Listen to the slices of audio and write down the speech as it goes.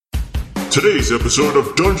Today's episode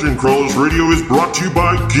of Dungeon Crawlers Radio is brought to you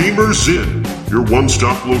by Gamers Inn, your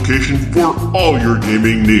one-stop location for all your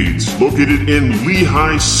gaming needs. Located in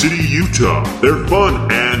Lehigh City, Utah, their fun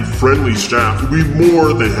and friendly staff will be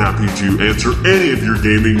more than happy to answer any of your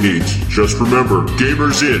gaming needs. Just remember,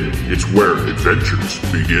 Gamers Inn, it's where adventures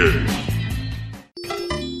begin.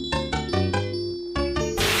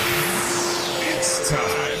 It's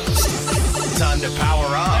time to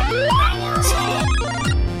power up.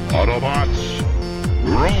 Autobots,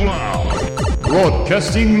 roll out!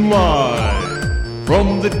 Broadcasting live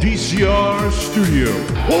from the DCR studio.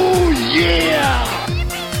 Oh yeah!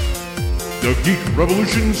 The Geek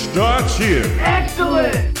Revolution starts here.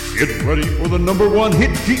 Excellent! Get ready for the #1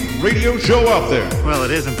 hit geek radio show out there. Well,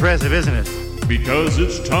 it is impressive, isn't it? Because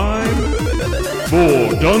it's time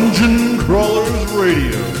for Dungeon Crawlers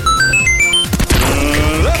Radio.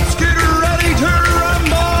 Let's get ready to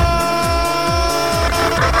rumble!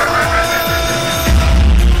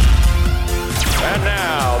 And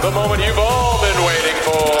now, the moment you've all been waiting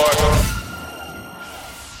for.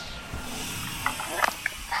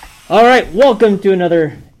 All right, welcome to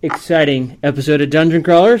another exciting episode of Dungeon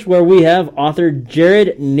Crawlers, where we have author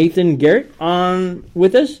Jared Nathan Garrett on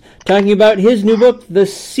with us, talking about his new book, The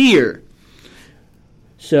Seer.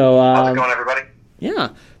 So, how's it going, everybody? Yeah,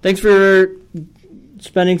 thanks for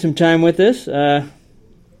spending some time with us,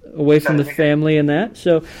 away from the family and that.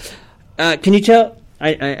 So, can you tell?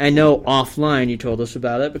 I know offline you told us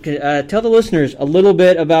about it, but can, tell the listeners a little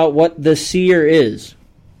bit about what The Seer is.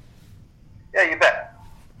 Yeah, you bet.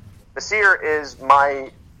 The Seer is my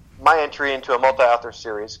entry into a multi-author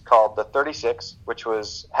series called The 36, which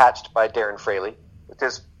was hatched by Darren Fraley with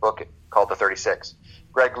his book called The 36.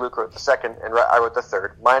 Greg Luke wrote the second, and I wrote the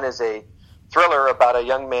third. Mine is a thriller about a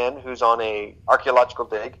young man who's on a archaeological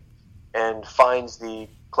dig and finds the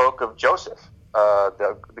cloak of Joseph,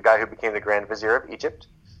 the guy who became the Grand Vizier of Egypt.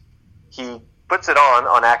 He puts it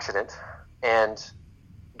on accident and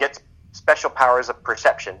gets special powers of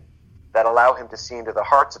perception that allow him to see into the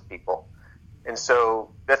hearts of people. And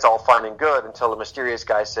so that's all fine and good until a mysterious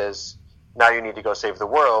guy says, now you need to go save the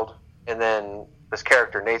world. And then this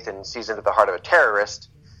character, Nathan, sees into the heart of a terrorist.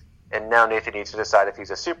 And now Nathan needs to decide if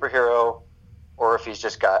he's a superhero or if he's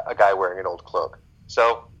just got a guy wearing an old cloak.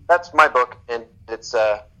 So that's my book, and it's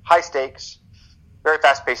high stakes, very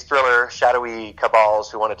fast-paced thriller, shadowy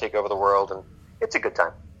cabals who want to take over the world, and it's a good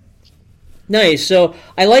time. Nice. So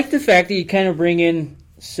I like the fact that you kind of bring in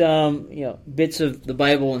some, bits of the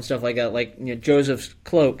Bible and stuff like that, like Joseph's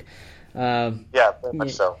cloak. Yeah, very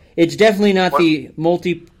much so. It's definitely not the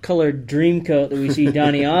multicolored dream coat that we see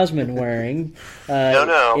Donny Osmond wearing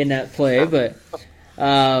in that play, but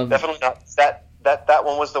definitely not. That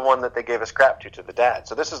one was the one that they gave us crap to the dad.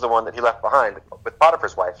 So this is the one that he left behind with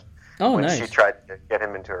Potiphar's wife when she tried to get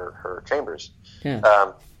him into her chambers. Yeah.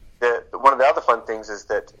 One of the other fun things is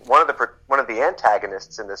that one of the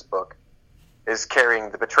antagonists in this book is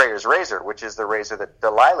carrying the betrayer's razor, which is the razor that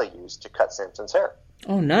Delilah used to cut Samson's hair.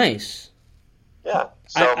 Oh, nice. Yeah.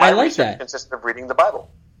 So I my like research that. consists of reading the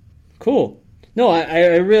Bible. Cool. No,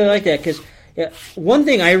 I really like that, because one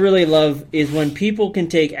thing I really love is when people can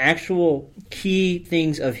take actual key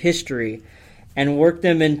things of history and work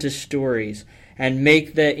them into stories and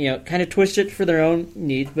make that, kind of twist it for their own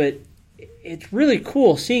needs, but it's really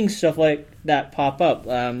cool seeing stuff like that pop up.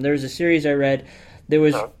 There was a series I read that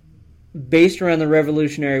was based around the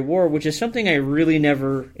Revolutionary War, which is something I really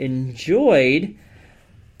never enjoyed,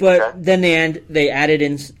 but then they added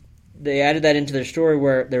that into their story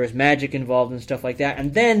where there was magic involved and stuff like that,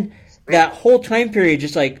 and then that whole time period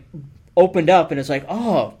just like opened up, and it's like,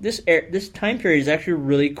 oh, this time period is actually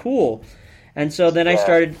really cool, and so then I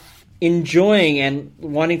started enjoying and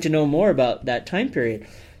wanting to know more about that time period.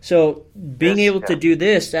 So being able to do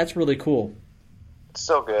this, that's really cool. It's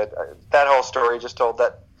so good. That whole story just told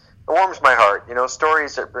that. It warms my heart.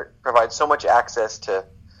 Stories that provide so much access to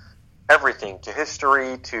everything, to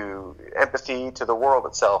history, to empathy, to the world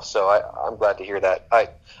itself. So I'm glad to hear that. I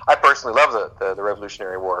personally love the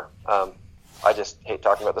Revolutionary War. I just hate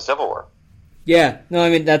talking about the Civil War. Yeah. No, I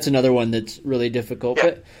mean, that's another one that's really difficult.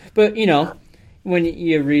 Yeah. But when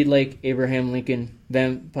you read, like, Abraham Lincoln,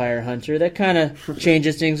 Vampire Hunter, that kind of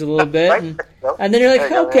changes things a little bit. Right? And then you're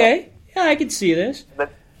like, okay, yeah, I can see this.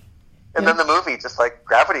 And then the movie, just like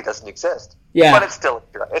gravity doesn't exist. Yeah. But it's still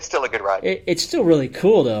a good ride. It's still really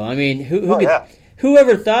cool, though. I mean,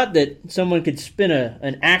 whoever thought that someone could spin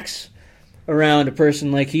an axe around a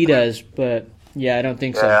person like he does? But yeah, I don't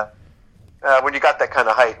think so. When you got that kind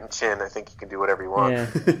of height and chin, I think you can do whatever you want. Yeah.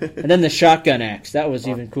 And then the shotgun axe, that was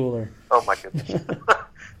even cooler. Oh my goodness.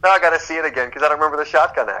 Now I got to see it again because I don't remember the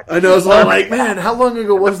shotgun act. I know. It's like, man, how long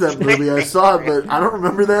ago was that movie? I saw it, but I don't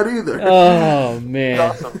remember that either. Oh man,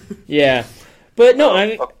 Awesome. Yeah, but no, I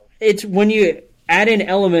mean, it's when you add in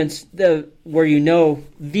elements where you know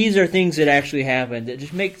these are things that actually happened. It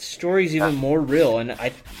just makes stories even more real, and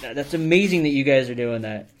that's amazing that you guys are doing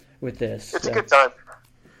that with this. It's a good time.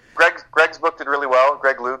 Greg's book did really well.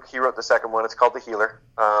 Greg Luke, he wrote the second one. It's called The Healer,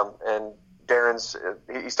 and Darren's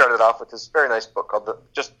he started off with this very nice book called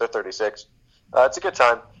The 36. It's a good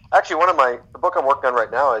time. Actually, the book I'm working on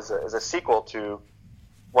right now is a sequel to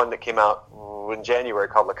one that came out in January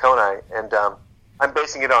called Laconia, and I'm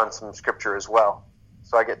basing it on some scripture as well.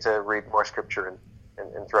 So I get to read more scripture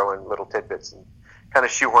and throw in little tidbits and kind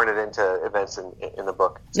of shoehorn it into events in the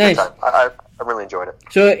book. It's nice. a good time. I really enjoyed it.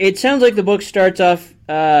 So it sounds like the book starts off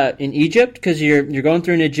in Egypt because you're going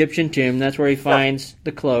through an Egyptian tomb. That's where he finds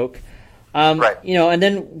the cloak. Right. And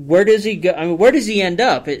then where does he go? I mean, where does he end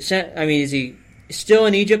up? Is he still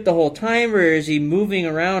in Egypt the whole time, or is he moving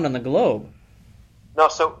around on the globe? No,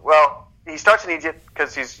 he starts in Egypt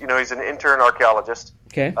because he's an intern archaeologist.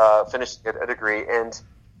 Okay. Finished a degree,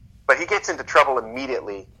 but he gets into trouble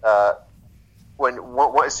immediately when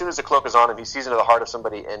as soon as the cloak is on him, he sees into the heart of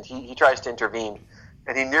somebody, and he tries to intervene,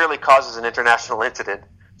 and he nearly causes an international incident.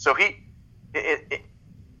 So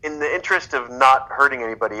in the interest of not hurting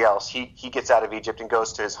anybody else, he gets out of Egypt and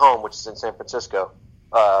goes to his home, which is in San Francisco,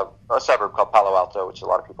 a suburb called Palo Alto, which a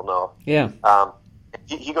lot of people know. Yeah.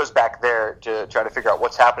 He goes back there to try to figure out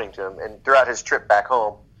what's happening to him, and throughout his trip back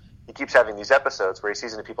home, he keeps having these episodes where he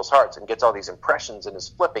sees into people's hearts and gets all these impressions and is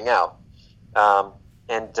flipping out.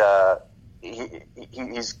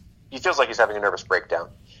 He feels like he's having a nervous breakdown.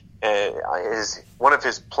 One of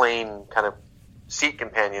his plane kind of seat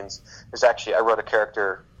companions is actually, I wrote a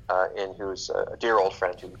character who's a dear old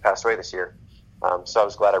friend who passed away this year. So I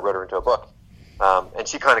was glad I wrote her into a book. And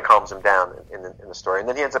she kind of calms him down in the story. And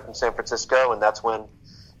then he ends up in San Francisco, and that's when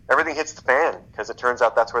everything hits the fan, because it turns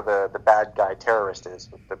out that's where the bad guy terrorist is,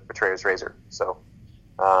 with the Betrayer's Razor. So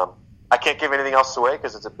I can't give anything else away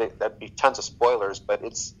because that'd be tons of spoilers, but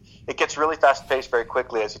it gets really fast-paced very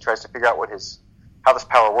quickly as he tries to figure out how this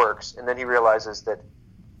power works, and then he realizes that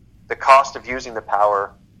the cost of using the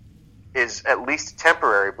power is at least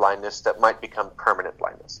temporary blindness that might become permanent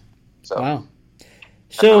blindness. So, wow.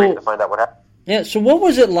 So to find out what happened. Yeah. So what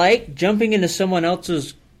was it like jumping into someone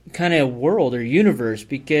else's kind of world or universe?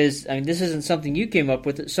 Because this isn't something you came up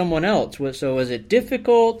with; it's someone else. So was it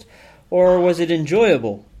difficult, or was it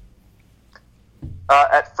enjoyable?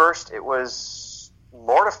 At first, it was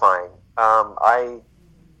mortifying. I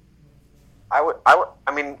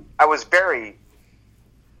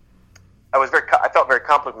felt very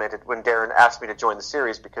complimented when Darren asked me to join the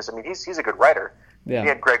series because he's a good writer. Yeah. He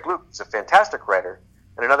had Greg Luke, who's a fantastic writer,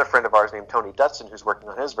 and another friend of ours named Tony Dutson, who's working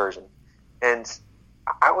on his version. And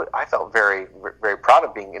I felt very, very proud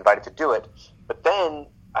of being invited to do it. But then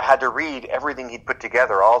I had to read everything he'd put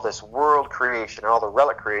together, all this world creation, all the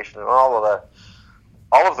relic creation, and all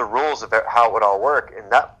of the rules of how it would all work,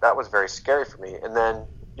 and that was very scary for me. And then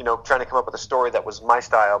trying to come up with a story that was my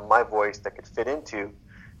style, my voice, that could fit into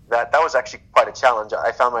that was actually quite a challenge.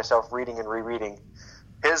 I found myself reading and rereading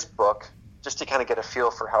his book just to kind of get a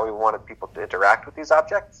feel for how he wanted people to interact with these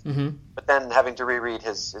objects. Mm-hmm. But then having to reread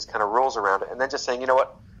his kind of rules around it, and then just saying, you know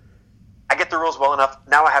what, I get the rules well enough,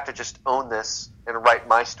 now I have to just own this and write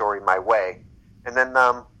my story my way. And then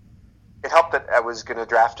it helped that I was going to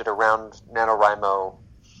draft it around NaNoWriMo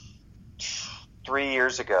 3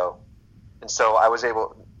 years ago. And so I was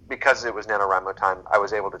able, because it was NaNoWriMo time, I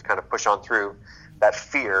was able to kind of push on through that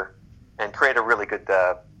fear and create a really good,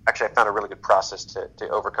 actually I found a really good process to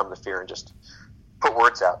overcome the fear and just put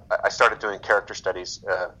words out. I started doing character studies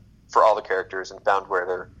for all the characters and found where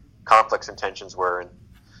their conflicts and tensions were, and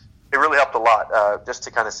it really helped a lot just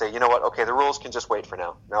to kind of say, you know what, okay, the rules can just wait for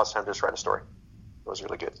now. Now it's time to just write a story. It was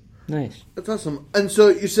really good. Nice. That's awesome. And so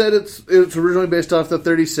you said it's originally based off the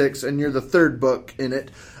 36, and you're the third book in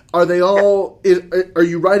it. Are they all? Are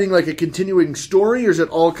you writing like a continuing story, or is it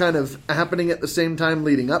all kind of happening at the same time,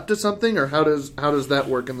 leading up to something, or how does that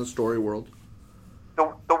work in the story world?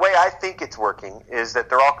 The way I think it's working is that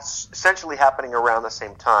they're all essentially happening around the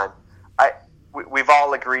same time. We've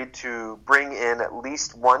all agreed to bring in at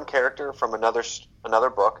least one character from another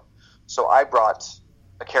book. So I brought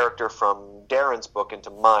a character from Darren's book into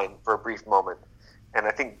mine for a brief moment, and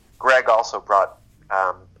I think Greg also brought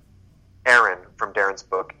Aaron from Darren's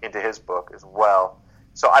book into his book as well.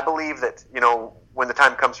 So I believe that, when the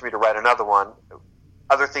time comes for me to write another one,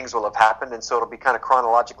 other things will have happened, and so it'll be kind of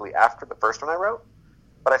chronologically after the first one I wrote.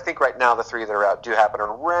 But I think right now the three that are out do happen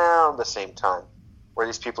around the same time. where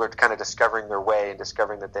these people are kind of discovering their way and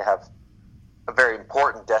discovering that they have a very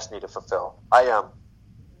important destiny to fulfill.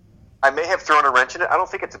 I may have thrown a wrench in it. I don't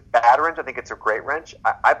think it's a bad wrench. I think it's a great wrench.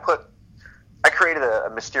 I created a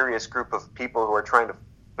mysterious group of people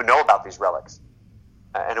who know about these relics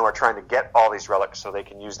and who are trying to get all these relics so they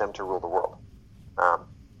can use them to rule the world.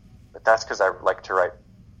 But that's because I like to write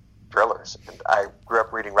thrillers, and I grew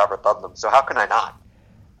up reading Robert Ludlum, so how can I not?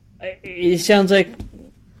 It sounds like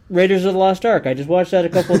Raiders of the Lost Ark. I just watched that a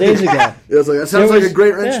couple of days ago. That sounds like a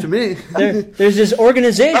great wrench to me. There's this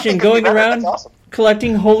organization going around awesome.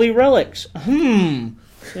 collecting holy relics.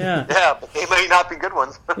 Yeah. Yeah, but they may not be good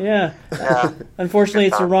ones. Yeah. Yeah. Unfortunately,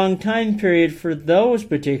 it's the wrong time period for those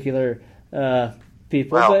particular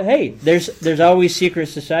people. Well, but hey, there's always secret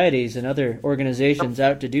societies and other organizations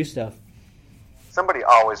out to do stuff. Somebody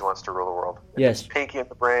always wants to rule the world. Yes. Pinky in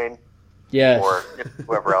the Brain. Yes. Or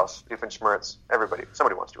whoever else. Doofenshmirtz. Everybody.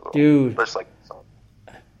 Somebody wants to rule the Dude. world. Just like the song.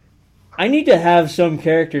 I need to have some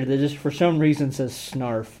character that just for some reason says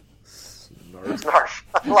Snarf. Snarf.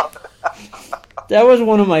 I love it. That was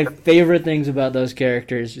one of my favorite things about those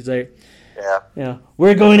characters. It's like, Yeah.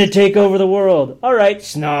 We're going to take over the world. All right,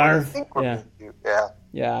 Snarf. Yeah.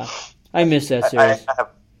 Yeah. I miss that series.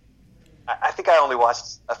 I think I only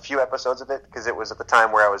watched a few episodes of it because it was at the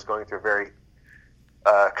time where I was going through a very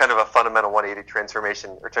kind of a fundamental 180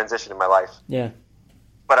 transition in my life. Yeah.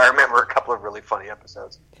 But I remember a couple of really funny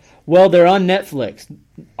episodes. Well, they're on Netflix.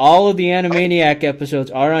 All of the Animaniac episodes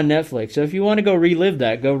are on Netflix. So if you want to go relive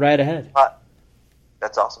that, go right ahead.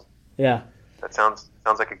 That's awesome. Yeah. That sounds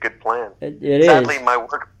like a good plan. It Sadly, is. my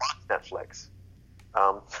work blocks Netflix.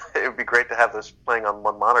 It would be great to have this playing on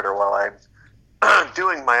one monitor while I'm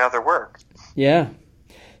doing my other work. Yeah.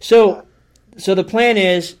 So the plan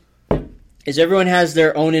is everyone has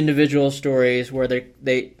their own individual stories where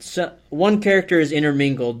one character is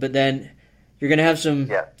intermingled, but then you're going to have some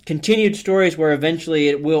continued stories where eventually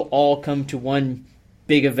it will all come to one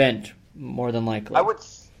big event, more than likely.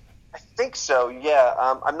 I think so.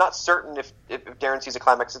 Yeah. I'm not certain if Darren sees a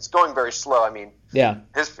climax. It's going very slow. I mean,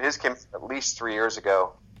 his came at least 3 years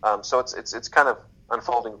ago. So it's kind of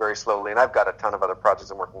unfolding very slowly, and I've got a ton of other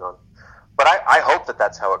projects I'm working on. But I hope that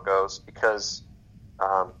that's how it goes because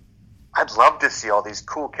I'd love to see all these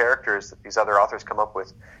cool characters that these other authors come up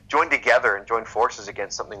with join together and join forces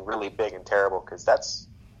against something really big and terrible because that's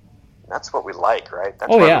what we like, right? That's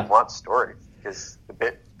why we want stories because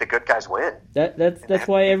the good guys win. That's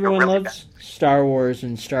why everyone loves Star Wars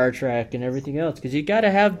and Star Trek and everything else because you got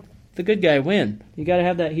to have the good guy win. You got to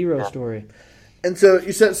have that hero story. And so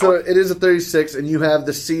you said, it is a 36, and you have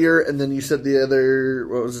the Seer, and then you said the other,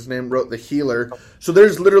 what was his name, wrote the Healer. So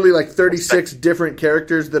there's literally like 36 different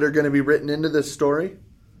characters that are going to be written into this story?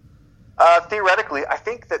 Theoretically, I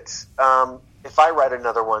think that if I write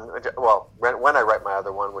another one, well, when I write my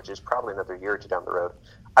other one, which is probably another year or two down the road,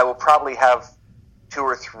 I will probably have 2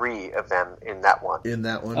 or 3 of them in that one. In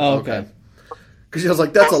that one? Oh, okay. Because I was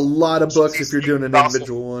like, that's a lot of books if you're doing an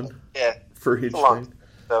individual one. Yeah. For each thing.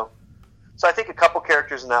 So I think a couple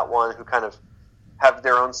characters in that one who kind of have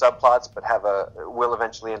their own subplots, but will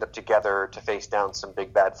eventually end up together to face down some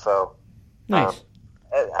big bad foe. Nice.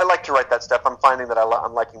 I like to write that stuff. I'm finding that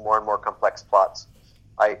I'm liking more and more complex plots.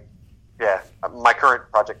 My current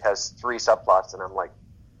project has 3 subplots, and I'm like,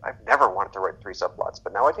 I've never wanted to write 3 subplots,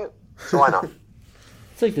 but now I do. So why not?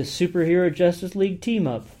 It's like the superhero Justice League team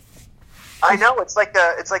up. I know it's like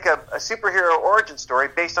a superhero origin story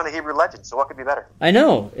based on a Hebrew legend. So what could be better? I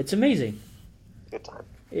know, it's amazing. Good time.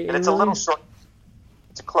 And it's a little short.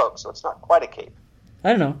 It's a cloak, so it's not quite a cape. I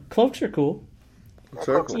don't know. Cloaks are cool.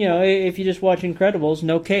 Cool. You know, if you just watch Incredibles,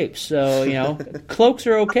 no capes. So, you know, cloaks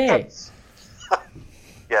are okay.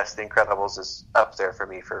 Yes, The Incredibles is up there for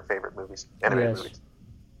me for favorite movies, animated movies.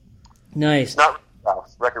 Nice. Not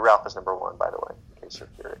Ralph. Wreck-It Ralph is number 1, by the way, in case you're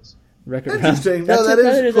curious. Interesting. No, that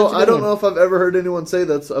is cool. I don't know if I've ever heard anyone say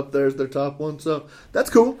that's up there as their top one, so that's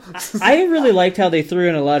cool. I really liked how they threw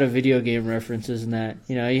in a lot of video game references in that.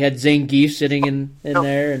 You know, you had Zangief sitting in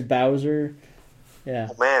there and Bowser. Yeah.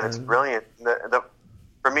 Oh, man, it's brilliant.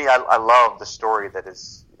 For me, I love the story that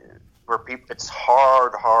is where it's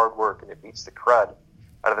hard work, and it beats the crud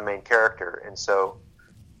out of the main character. And so,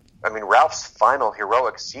 I mean, Ralph's final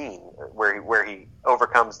heroic scene where he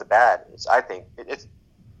overcomes the bad,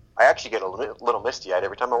 I actually get a little misty-eyed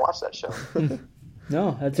every time I watch that show.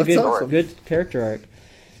 No, that's a good character arc.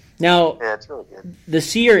 Now, yeah, it's really good. The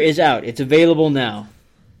Seer is out. It's available now.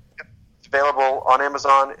 It's available on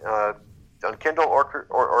Amazon, on Kindle,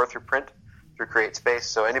 or through print, through CreateSpace.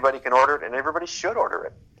 So anybody can order it, and everybody should order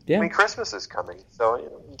it. Yeah. I mean, Christmas is coming,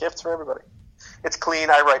 so gifts for everybody. It's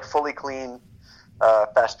clean. I write fully clean,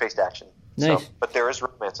 fast-paced action. Nice. So, but there is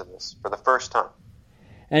romance in this for the first time.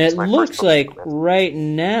 And it my looks first like book. right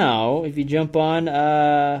now, if you jump on,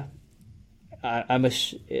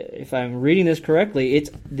 if I'm reading this correctly, it's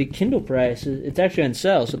the Kindle price. It's actually on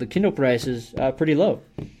sale, so the Kindle price is pretty low.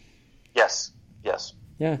 Yes.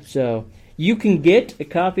 Yeah, so you can get a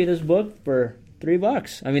copy of this book for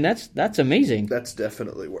 $3. I mean, that's amazing. That's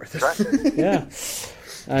definitely worth it. Right. Yeah,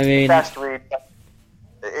 I mean, Fast read.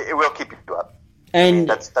 It will keep you up. and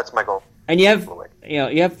That's my goal. and you have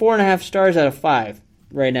 4.5 stars out of 5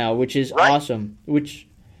 right now, which is Right. awesome. Which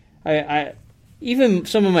I even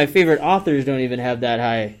some of my favorite authors don't even have that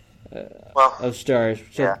high Well, of stars.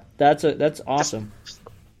 So Yeah. that's awesome.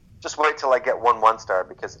 just wait till I get 1 1-star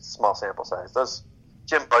because it's a small sample size. Those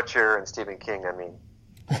Jim Butcher and Stephen King, I mean,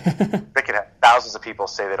 they could have thousands of people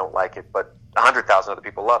say they don't like it, but 100,000 other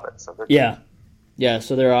people love it. So Yeah,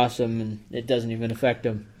 so they're awesome, and it doesn't even affect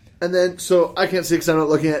them. And then, so I can't see because I'm not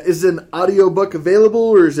looking at. Is an audiobook available,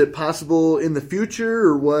 or is it possible in the future,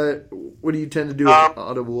 or what? What do you tend to do with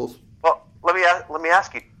audibles? Well, let me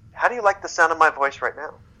ask you, how do you like the sound of my voice right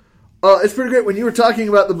now? It's pretty great. When you were talking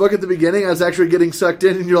about the book at the beginning, I was actually getting sucked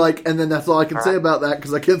in, and you're like, and then that's all I can say about that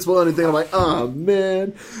because I can't spoil anything. I'm like, oh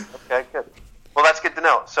man. Okay, good. Well, that's good to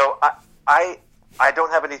know. So I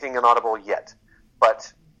don't have anything in Audible yet,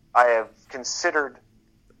 but I have considered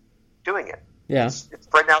doing it. Yeah. It's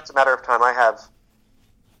right now. It's a matter of time. I'm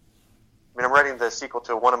writing the sequel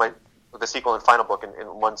to the sequel and final book in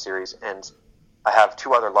one series, and I have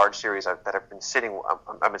 2 other large series that I've been sitting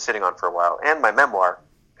on for a while, and my memoir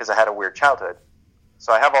because I had a weird childhood.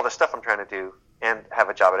 So I have all this stuff I'm trying to do and have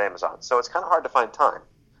a job at Amazon. So it's kind of hard to find time.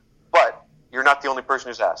 But you're not the only person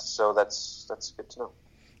who's asked, so that's good to know.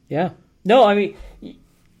 Yeah. No, I mean,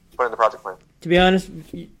 Put in the project plan. to be honest,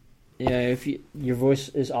 yeah, your voice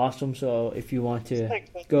is awesome, so if you want to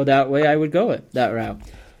go that way, I would go that route.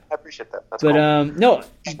 I appreciate that. That's But cool. no,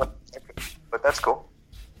 But that's cool.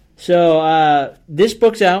 so this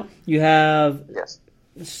book's out. You have Yes.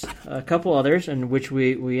 a couple others, in which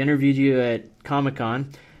we interviewed you at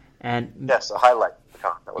Comic-Con, and Yes, a highlight.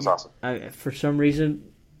 That was awesome. for some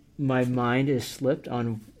reason my mind is slipped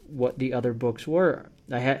on what the other books were.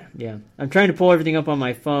 I'm trying to pull everything up on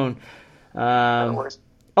my phone. No worries.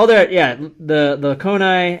 Oh, the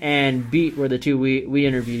Konai and Beat were the 2 we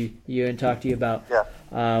interviewed you and talked to you about. Yeah.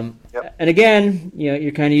 And again,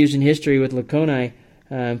 you're kind of using history with Lakonai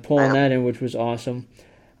and pulling I am. that in, which was awesome.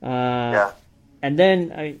 Yeah. And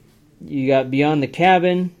then you got Beyond the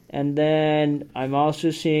Cabin, and then I'm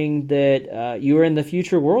also seeing that you were in the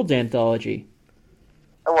Future Worlds anthology.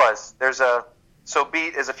 It was. So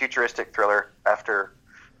Beat is a futuristic thriller after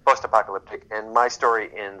post-apocalyptic, and my story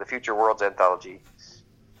in the Future Worlds anthology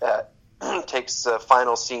takes the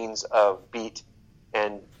final scenes of Beat,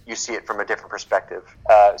 and you see it from a different perspective.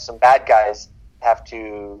 Some bad guys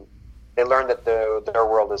they learn that their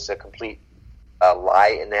world is a complete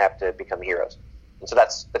lie, and they have to become heroes. And so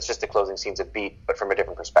that's just the closing scenes of Beat, but from a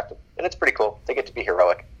different perspective. And it's pretty cool. They get to be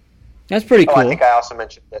heroic. That's pretty cool. I think I also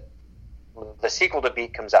mentioned that the sequel to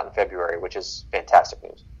Beat comes out in February, which is fantastic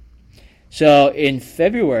news. So in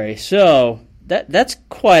February, that's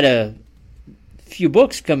quite a few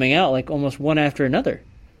books coming out, like almost one after another.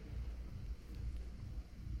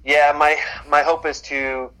 Yeah, my hope is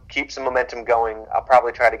to keep some momentum going. I'll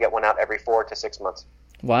probably try to get one out every 4 to 6 months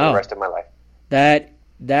for Wow, the rest of my life.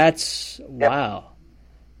 that's wow.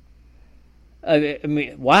 I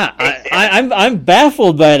mean, wow. I'm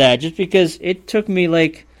baffled by that, just because it took me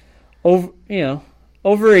like over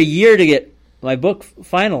a year to get my book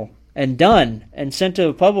final and done and sent to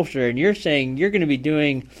a publisher, and you're saying you're going to be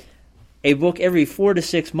doing a book every 4 to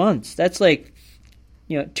 6 months. That's like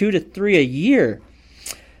 2 to 3 a year.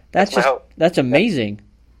 That's my hope. that's amazing.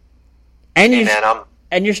 And Hey,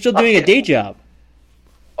 man, you're still doing a day job.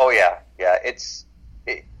 Oh yeah.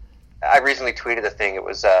 I recently tweeted a thing. It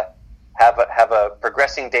was have a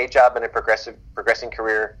progressing day job and a progressing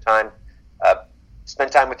career time.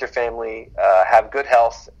 Spend time with your family. Have good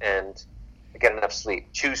health and get enough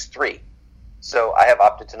sleep. Choose 3. So I have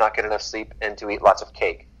opted to not get enough sleep and to eat lots of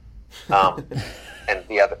cake, and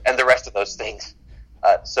the rest of those things.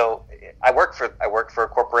 So I work for a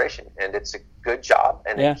corporation, and it's a good job,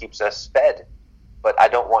 and it keeps us fed. But I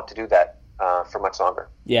don't want to do that for much longer.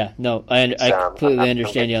 Yeah, no, I completely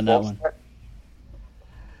understand you on that one.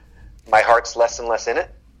 My heart's less and less in it,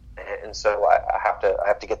 and so I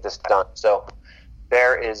have to get this done. So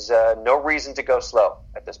there is no reason to go slow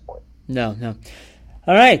at this point. No.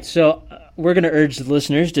 All right, so we're going to urge the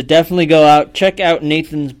listeners to definitely go out, check out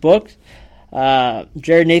Nathan's book,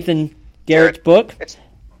 Nathan Garrett's book. Thanks,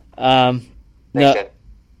 No, Jen.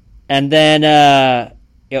 and then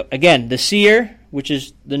again, The Seer, which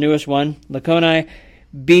is the newest one, Laconia,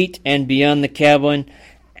 Beat, and Beyond the Cabin,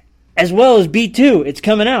 as well as B2. It's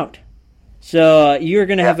coming out. So you're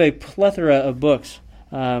going to have a plethora of books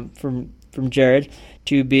from Jared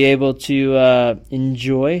to be able to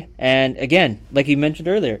enjoy. And again, like you mentioned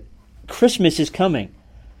earlier, Christmas is coming.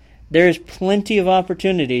 There's plenty of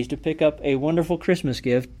opportunities to pick up a wonderful Christmas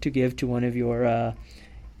gift to give to one of your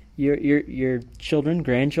children,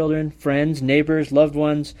 grandchildren, friends, neighbors, loved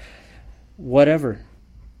ones, whatever.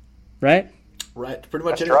 Right? Right. Pretty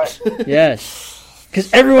much That's anything. right. Yes.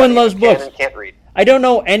 Because everyone loves books. Can't read. I don't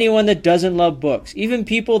know anyone that doesn't love books. Even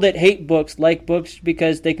people that hate books like books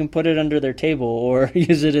because they can put it under their table or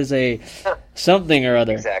use it as a something or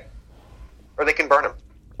other. Exactly. Or they can burn them.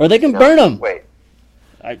 Or they can burn them. Wait.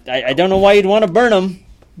 I don't know why you'd want to burn them,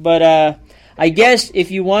 but I guess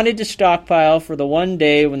if you wanted to stockpile for the one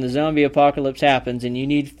day when the zombie apocalypse happens and you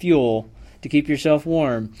need fuel to keep yourself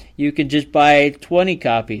warm, you can just buy 20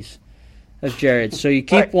 copies of Jared's. So you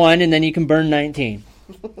keep one and then you can burn 19.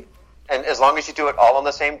 And as long as you do it all on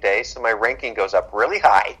the same day, so my ranking goes up really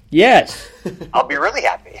high, Yes. I'll be really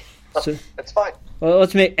happy. So, That's fine. well,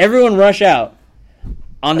 let's make everyone rush out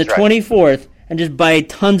on the That's right. 24th and just buy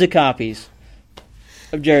tons of copies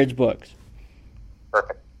of Jared's books.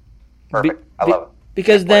 Perfect. Perfect. I love it.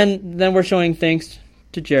 Because Can't then we're showing thanks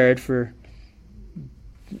to Jared for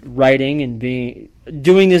writing and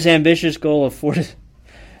doing this ambitious goal of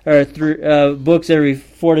books every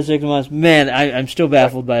 4 to 6 months. Man, I'm still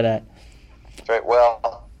baffled by that. That's right.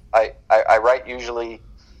 Well, I write usually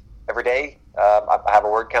every day. I have a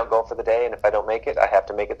word count goal for the day, and if I don't make it, I have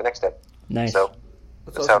to make it the next day. Nice. So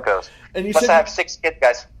that's how it goes. And you Plus, said I have 6 kids,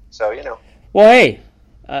 guys. So you know. Well, hey,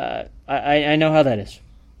 I know how that is.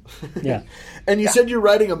 Yeah. And you said you're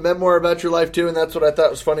writing a memoir about your life, too, and that's what I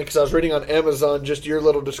thought was funny, because I was reading on Amazon just your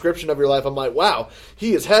little description of your life. I'm like, wow,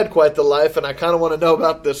 he has had quite the life, and I kind of want to know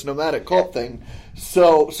about this nomadic cult thing.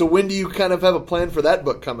 So when do you kind of have a plan for that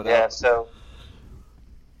book coming out? Yeah, so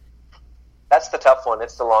that's the tough one.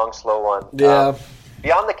 It's the long, slow one. Yeah.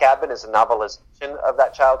 Beyond the Cabin is a novelization of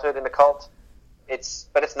that childhood in a cult.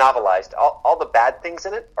 But it's novelized. All the bad things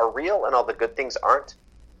in it are real, and all the good things aren't.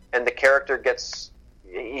 And the character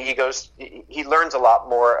he learns a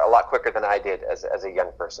lot quicker than I did as a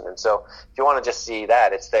young person. And so if you want to just see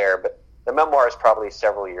that, it's there. But the memoir is probably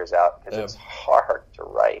several years out because it's hard to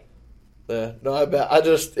write. Yeah, no, I bet.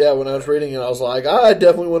 When I was reading it, I was like, I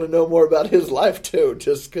definitely want to know more about his life, too,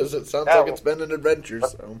 just because it sounds like it's been an adventure.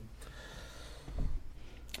 So.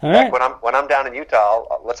 All right. When I'm down in Utah,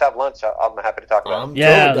 let's have lunch. I'm happy to talk about it.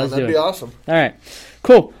 That'd be awesome. All right.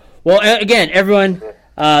 Cool. Well, again, everyone,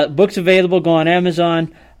 books available. Go on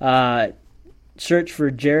Amazon. Search for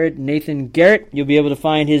Jared Nathan Garrett. You'll be able to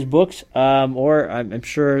find his books, or I'm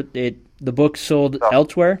sure the book's sold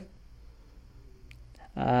elsewhere.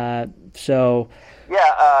 I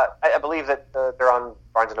believe that they're on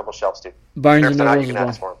Barnes & Noble shelves, too. Barnes & If they're not, Noble you as can well.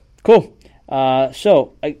 ask for them. Cool.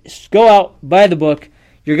 So go out, buy the book.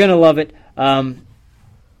 You're going to love it.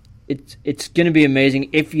 It's going to be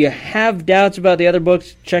amazing. If you have doubts about the other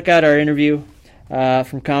books, check out our interview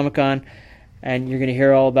from Comic-Con, and you're going to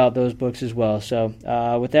hear all about those books as well. So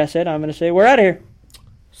with that said, I'm going to say we're out of here.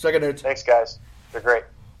 Second Nerds. Thanks, guys. They're great.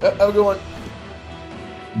 Have a good one.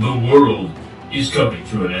 The world is coming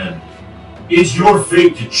to an end. It's your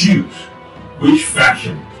fate to choose which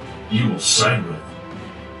faction you will side with.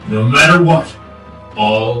 No matter what,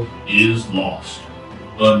 all is lost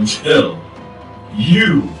until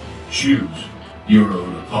you choose your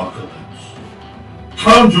own apocalypse.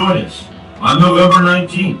 Come join us on November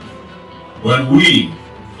 19th when we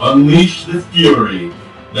unleash the fury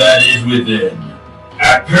that is within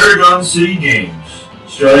at Paragon City Games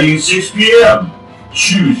starting at 6 p.m.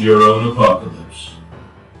 Choose your own apocalypse.